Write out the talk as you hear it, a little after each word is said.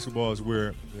Basketball is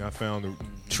where I found a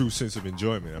true sense of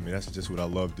enjoyment. I mean, that's just what I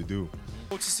love to do.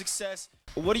 To success,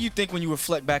 what do you think when you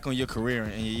reflect back on your career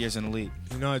and your years in the league?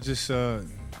 I just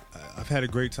I've had a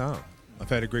great time. I've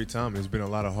had a great time. There's been a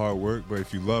lot of hard work, but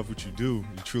if you love what you do,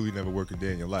 you truly never work a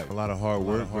day in your life. A lot of hard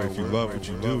work, but if you love what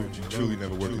you do, you truly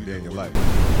never work a day in your life.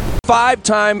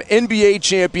 Five-time NBA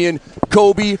champion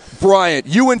Kobe Bryant.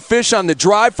 You and Fish on the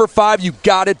drive for five. You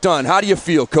got it done. How do you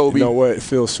feel, Kobe? You know what? It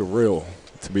feels surreal,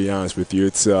 to be honest with you.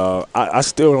 It's I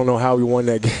still don't know how we won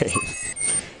that game.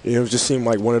 It just seemed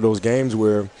like one of those games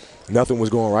where nothing was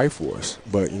going right for us.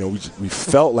 But, we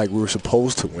felt like we were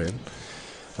supposed to win,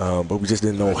 but we just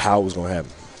didn't know how it was going to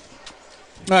happen.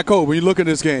 All right, Cole, when you look at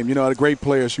this game, the great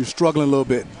players, you're struggling a little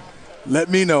bit. Let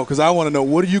me know, because I want to know,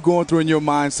 what are you going through in your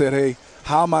mindset? Hey,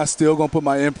 how am I still going to put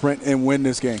my imprint and win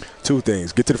this game? Two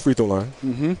things. Get to the free throw line.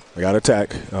 Mm-hmm. I got to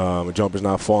attack. A jumper's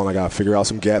not falling. I got to figure out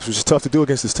some gaps, which is tough to do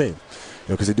against this team,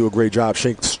 because they do a great job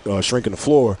shrinking the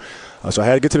floor. So I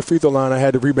had to get to the free throw line. I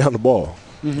had to rebound the ball.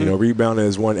 Mm-hmm. Rebounding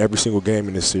has won every single game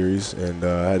in this series, and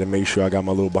I had to make sure I got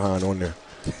my little behind on there.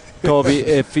 Kobe,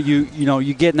 if you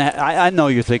get in that, I know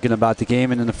you're thinking about the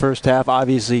game, and in the first half,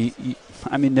 obviously,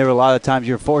 there were a lot of times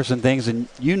you're forcing things, and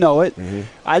you know it. Mm-hmm.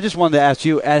 I just wanted to ask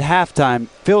you, at halftime,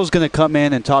 Phil's going to come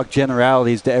in and talk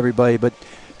generalities to everybody, but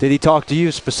did he talk to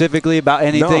you specifically about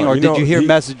anything, or did you hear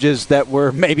messages that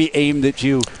were maybe aimed at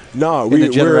you? No,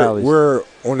 we're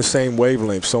on the same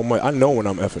wavelength so much. I know when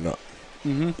I'm effing up.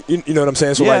 Mm-hmm. You know what I'm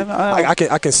saying? So yeah,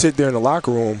 I can sit there in the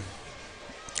locker room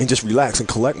and just relax and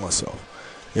collect myself.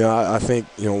 I think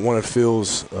one of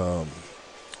Phil's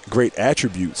great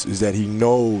attributes is that he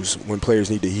knows when players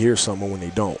need to hear something when they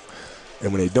don't,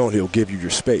 and when they don't, he'll give you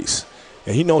your space.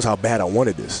 And he knows how bad I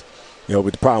wanted this.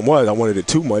 But the problem was I wanted it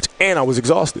too much, and I was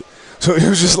exhausted. So it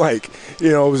was just like,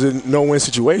 it was a no-win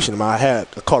situation. I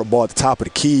caught a ball at the top of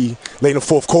the key late in the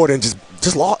fourth quarter and just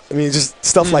lost. just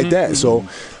stuff like that. So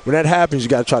when that happens, you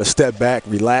got to try to step back,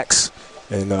 relax,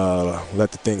 and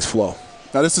let the things flow.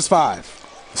 Now this is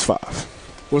 5. It's 5.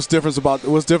 What's different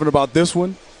about this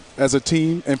one as a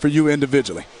team and for you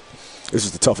individually? This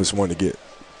is the toughest one to get.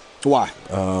 Why?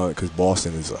 Because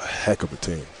Boston is a heck of a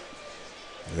team.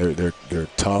 They're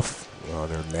tough.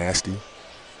 They're nasty.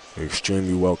 They're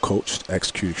extremely well coached,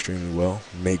 execute extremely well,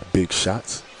 make big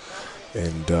shots,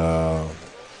 and it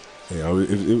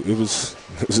was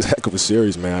a heck of a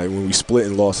series, man. When we split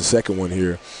and lost the second one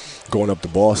here, going up to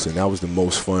Boston, that was the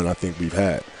most fun I think we've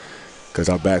had, because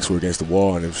our backs were against the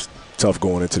wall, and it was tough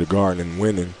going into the Garden and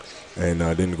winning, and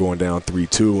then going down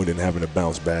 3-2 and then having to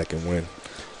bounce back and win.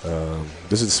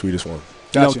 This is the sweetest one.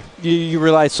 Gotcha. You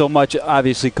rely so much,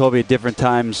 obviously, Kobe, at different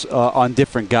times on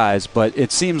different guys, but it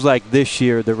seems like this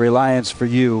year the reliance for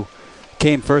you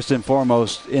came first and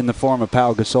foremost in the form of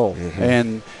Pau Gasol. Mm-hmm.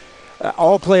 And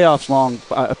all playoffs long,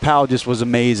 Pau just was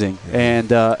amazing. Mm-hmm.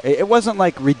 And it wasn't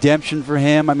like redemption for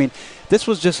him. This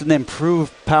was just an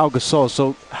improved Pau Gasol.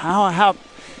 So how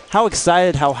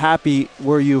excited, how happy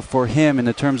were you for him in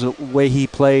the terms of the way he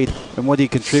played and what he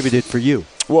contributed for you?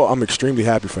 Well, I'm extremely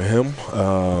happy for him.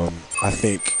 I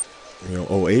think,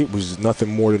 08 was nothing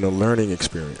more than a learning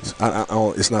experience.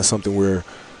 It's not something where,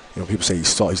 people say he's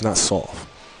soft. He's not soft.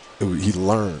 He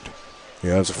learned.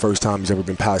 That was the first time he's ever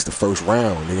been past the first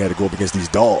round. He had to go up against these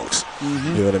dogs. Mm-hmm.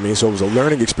 You know what I mean? So it was a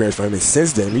learning experience for him. And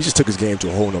since then, he just took his game to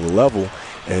a whole nother level.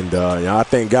 And I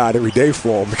thank God every day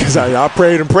for him, because I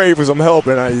prayed and prayed for some help,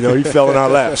 and he fell in our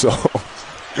lap. So,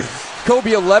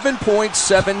 Kobe,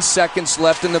 11.7 seconds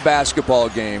left in the basketball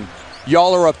game.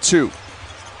 Y'all are up 2.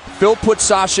 Phil put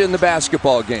Sasha in the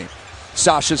basketball game.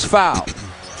 Sasha's foul.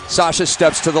 Sasha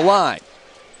steps to the line.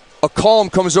 A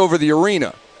calm comes over the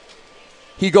arena.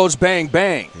 He goes bang,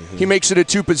 bang. Mm-hmm. He makes it a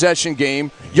 2-possession game.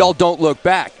 Y'all don't look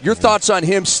back. Your thoughts on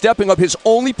him stepping up his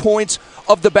only points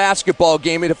of the basketball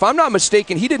game? And if I'm not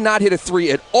mistaken, he did not hit a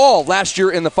 3 at all last year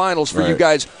in the finals for you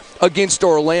guys against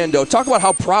Orlando. Talk about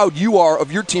how proud you are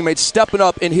of your teammates stepping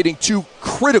up and hitting 2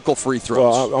 critical free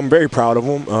throws. Well, I'm very proud of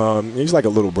him. He's like a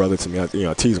little brother to me.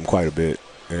 I tease him quite a bit.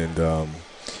 And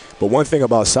but one thing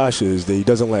about Sasha is that he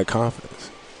doesn't lack confidence.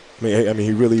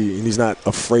 He's not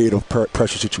afraid of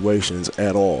pressure situations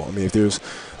at all. If there's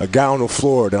a guy on the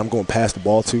floor that I'm going to pass the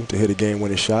ball to hit a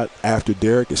game-winning shot after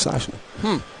Derek, it's Sasha.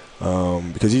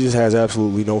 Because he just has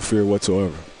absolutely no fear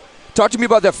whatsoever. Talk to me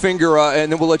about that finger, and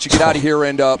then we'll let you get out of here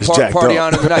and party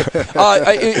on in the night.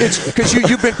 It's because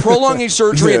you've been prolonging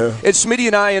surgery, and Smitty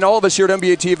and I and all of us here at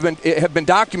NBA TV have been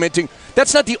documenting.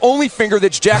 That's not the only finger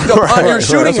that's jacked up on your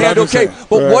shooting hand, okay?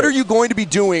 But what are you going to be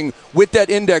doing with that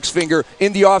index finger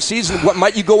in the offseason? What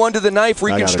might you go under the knife,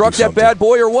 reconstruct that bad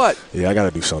boy, or what? Yeah, I got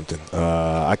to do something.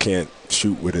 I can't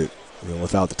shoot with it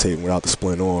without the tape, without the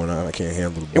splint on, I can't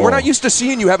handle the ball. And we're not used to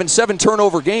seeing you having 7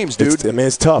 turnover games, dude.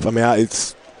 It's tough. I mean,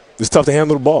 it's tough to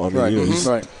handle the ball. I mean, Right.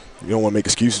 Right. You don't want to make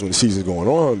excuses when the season's going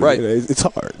on, but Right. It's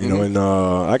hard, and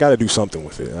I got to do something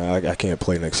with it. I can't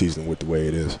play next season with the way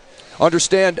it is.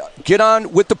 Understand. Get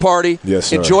on with the party. Yes,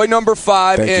 sir. Enjoy number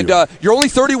 5. Thank and you. You're only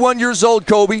 31 years old,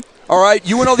 Kobe. All right?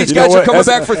 You and all these You know guys are what? coming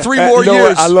back for 3 more you know years.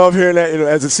 What? I love hearing that.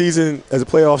 As the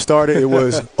playoff started, it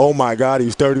was, oh, my God,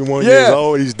 he's 31 years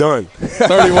old. He's done.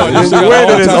 31.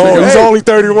 He's only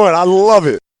 31. I love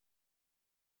it.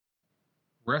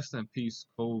 Rest in peace,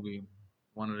 Kobe,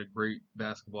 one of the great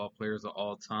basketball players of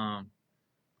all time.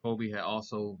 Kobe had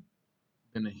also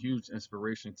been a huge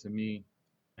inspiration to me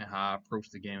in how I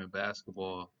approached the game of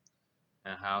basketball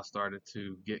and how I started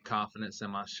to get confidence in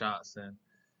my shots and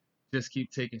just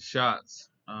keep taking shots.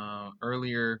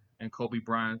 Earlier in Kobe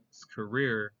Bryant's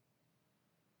career,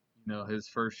 his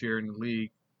first year in the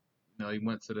league, he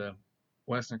went to the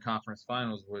Western Conference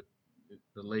Finals with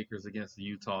the Lakers against the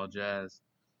Utah Jazz.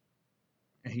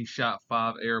 And he shot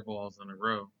 5 air balls in a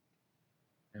row.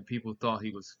 And people thought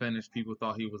he was finished. People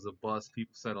thought he was a bust.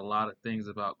 People said a lot of things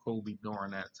about Kobe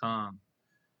during that time.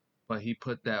 But he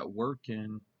put that work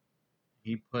in.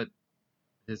 He put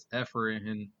his effort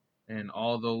in, and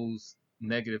all those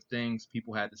negative things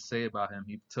people had to say about him.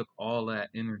 He took all that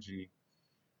energy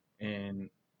and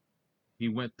he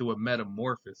went through a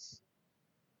metamorphosis.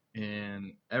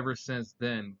 And ever since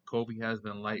then, Kobe has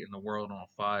been lighting the world on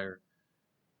fire.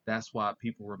 That's why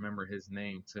people remember his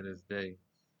name to this day.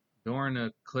 During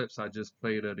the clips I just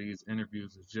played of these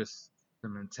interviews, it's just the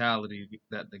mentality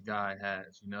that the guy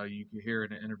has. You can hear in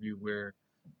the interview where,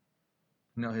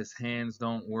 his hands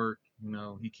don't work.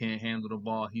 He can't handle the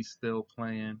ball. He's still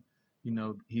playing.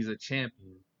 He's a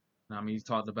champion. I mean, he's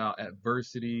talked about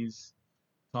adversities,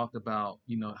 talked about,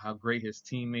 how great his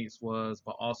teammates was,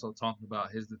 but also talked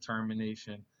about his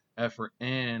determination, effort,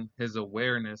 and his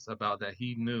awareness about that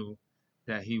he knew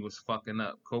that he was fucking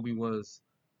up. Kobe was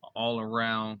an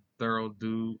all-around thorough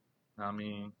dude. I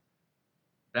mean,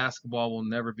 basketball will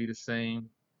never be the same.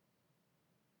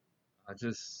 I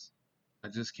just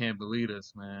can't believe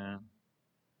this, man.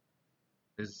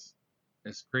 It's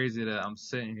crazy that I'm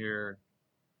sitting here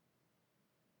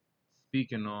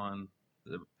speaking on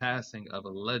the passing of a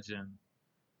legend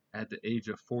at the age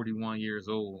of 41 years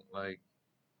old. Like,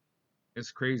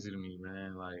 it's crazy to me,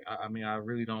 man. Like, I mean, I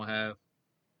really don't have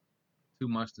too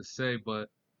much to say, but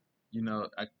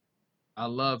I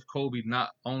love Kobe not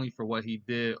only for what he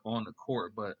did on the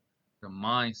court, but the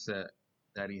mindset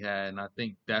that he had, and I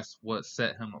think that's what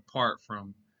set him apart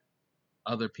from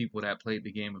other people that played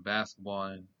the game of basketball.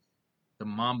 And the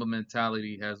Mamba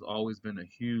mentality has always been a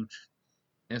huge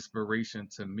inspiration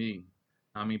to me.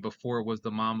 I mean, before it was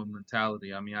the Mamba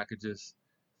mentality, I mean, I could just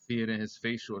see it in his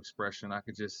facial expression. I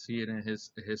could just see it in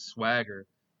his swagger,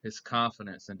 his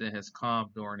confidence, and then his calm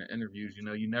during the interviews.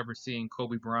 You never seen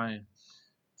Kobe Bryant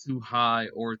too high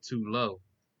or too low.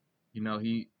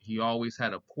 He always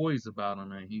had a poise about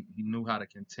him, and he knew how to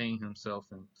contain himself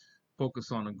and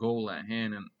focus on the goal at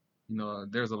hand.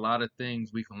 And there's a lot of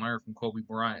things we can learn from Kobe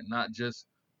Bryant, not just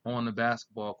on the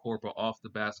basketball court, but off the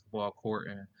basketball court,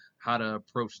 and how to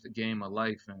approach the game of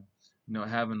life, and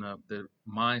having the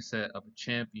mindset of a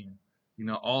champion.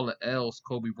 All the L's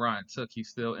Kobe Bryant took, he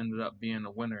still ended up being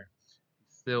a winner.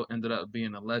 He still ended up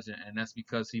being a legend, and that's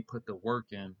because he put the work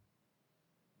in.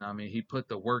 I mean, he put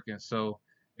the work in. So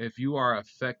if you are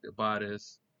affected by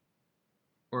this,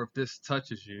 or if this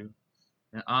touches you,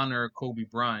 in honor of Kobe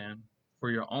Bryant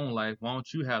for your own life, why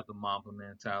don't you have the Mamba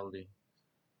mentality?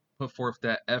 Put forth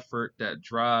that effort, that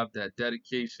drive, that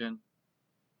dedication,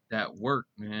 that work,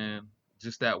 man.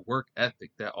 Just that work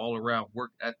ethic, that all-around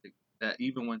work ethic, that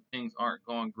even when things aren't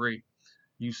going great,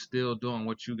 you still doing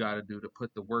what you got to do to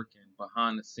put the work in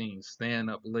behind the scenes, staying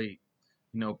up late,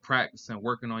 practicing,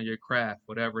 working on your craft,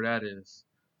 whatever that is.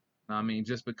 I mean,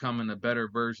 just becoming a better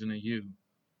version of you.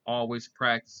 Always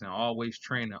practicing, always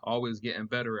training, always getting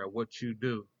better at what you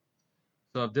do.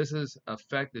 So if this has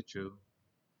affected you,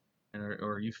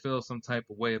 or you feel some type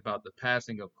of way about the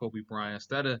passing of Kobe Bryant,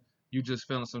 instead of you just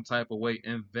feeling some type of way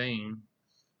in vain,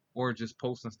 or just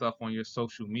posting stuff on your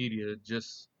social media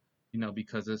just,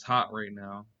 because it's hot right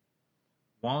now,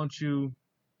 why don't you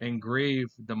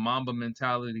engrave the Mamba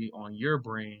mentality on your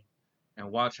brain and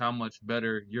watch how much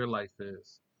better your life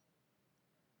is?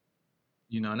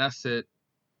 And that's it.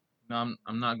 I'm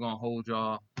not gonna hold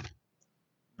y'all.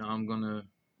 I'm gonna,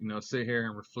 sit here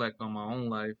and reflect on my own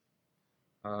life.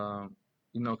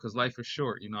 Because life is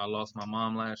short. I lost my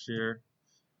mom last year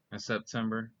in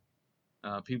September.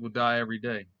 People die every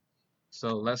day.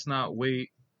 So let's not wait,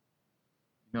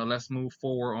 let's move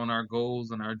forward on our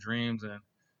goals and our dreams, and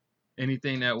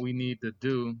anything that we need to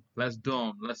do, let's do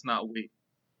them. Let's not wait.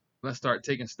 Let's start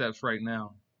taking steps right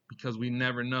now, because we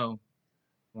never know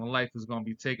when life is going to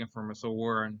be taken from us,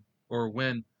 or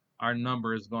when our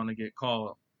number is going to get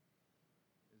called.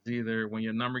 It's either when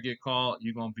your number get called,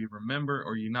 you're going to be remembered,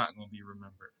 or you're not going to be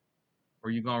remembered,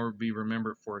 or you're going to be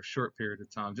remembered for a short period of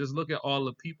time. Just look at all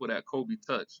the people that Kobe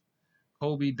touched.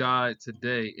 Kobe died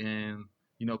today, and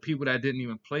people that didn't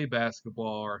even play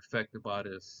basketball are affected by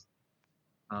this.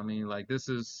 I mean, like, this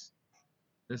is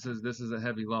a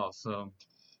heavy loss. So,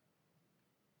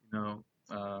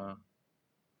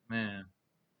 man,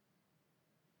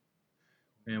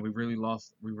 we really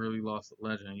lost a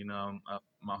legend.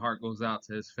 My heart goes out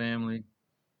to his family,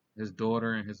 his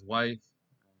daughter and his wife,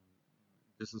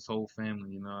 just his whole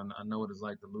family. And I know what it's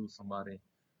like to lose somebody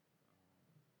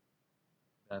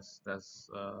that's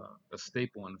a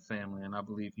staple in the family, and I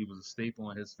believe he was a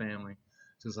staple in his family,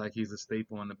 just like he's a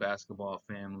staple in the basketball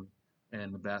family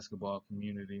and the basketball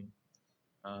community.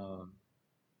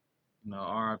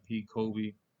 R.I.P.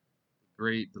 Kobe, the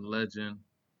great, the legend,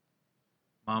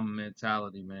 Mamba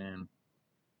mentality, man.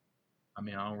 I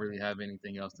mean, I don't really have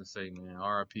anything else to say, man.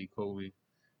 R.I.P. Kobe,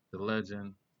 the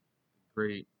legend, the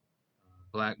great,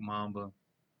 Black Mamba.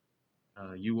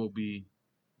 You will be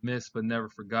missed but never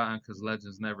forgotten, because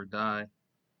legends never die.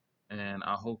 And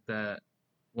I hope that,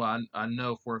 well, I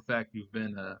know for a fact you've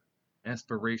been an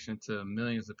inspiration to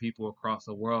millions of people across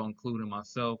the world, including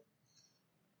myself.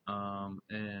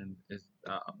 And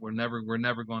we're never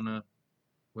gonna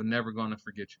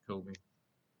forget you, Kobe.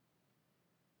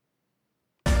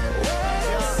 I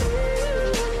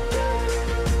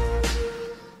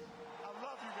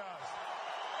love you guys.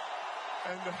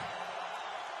 And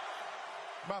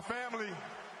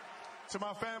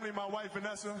my family, my wife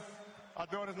Vanessa, our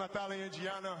daughters Natalia and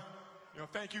Gianna,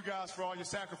 thank you guys for all your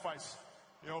sacrifice.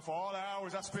 For all the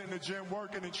hours I spent in the gym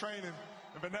working and training.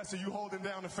 And Vanessa, you holding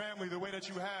down the family the way that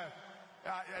you have.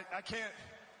 I can't,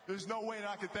 there's no way that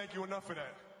I can thank you enough for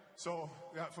that. So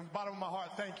from the bottom of my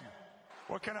heart, thank you.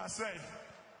 What can I say?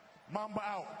 Mamba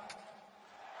out.